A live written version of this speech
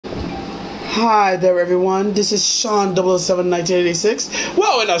Hi there everyone, this is Sean 007 1986.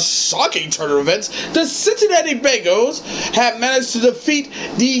 Well, in a shocking turn of events, the Cincinnati Bengals have managed to defeat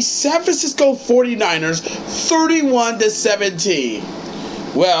the San Francisco 49ers 31-17.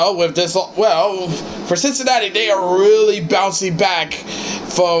 For Cincinnati, they are really bouncing back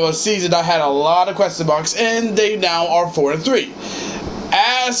from a season that had a lot of question marks, and they now are 4-3.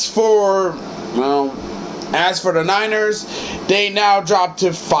 As for the Niners, they now dropped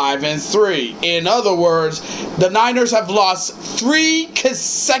to 5-3. In other words, the Niners have lost 3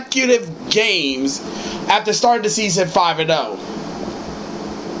 consecutive games after starting the season 5-0.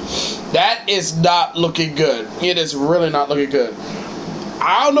 That is not looking good. It is really not looking good.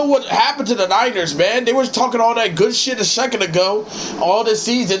 I don't know what happened to the Niners, man. They were talking all that good shit a second ago. All this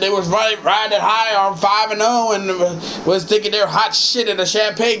season, they was riding high on 5-0 and was thinking they're hot shit in a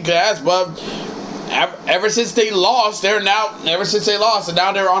champagne glass, but ever since they lost, and now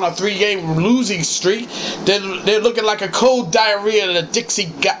they're on a 3-game losing streak. They're looking like a cold diarrhea in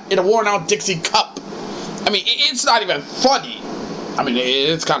a worn-out Dixie cup. I mean, it's not even funny. I mean,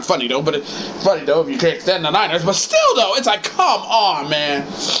 it's kind of funny though, but it's funny though if you can't stand the Niners. But still though, it's like, come on, man,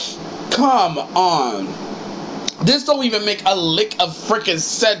 come on. This don't even make a lick of freaking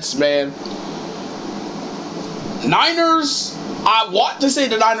sense, man. Niners. I want to say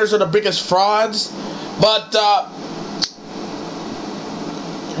the Niners are the biggest frauds, but that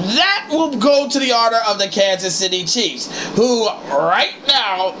will go to the honor of the Kansas City Chiefs, who right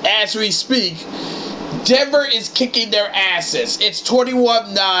now, as we speak, Denver is kicking their asses. It's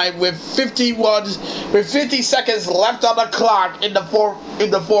 21-9 with 50 seconds left on the clock in the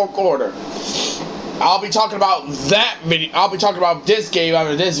fourth quarter. I'll be talking about that video. I'll be talking about this game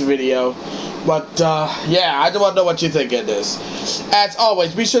after this video. But, yeah, I just want to know what you think of this. As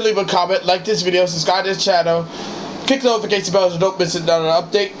always, be sure to leave a comment, like this video, subscribe to this channel, click the notification bell so don't miss another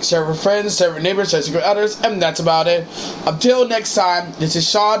update, share with friends, share with neighbors, share with others, and that's about it. Until next time, this is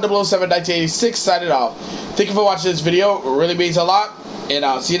Sean 007 1986 signing off. Thank you for watching this video. It really means a lot, and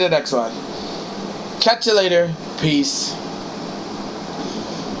I'll see you in the next one. Catch you later. Peace.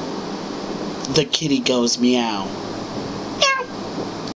 The kitty goes meow.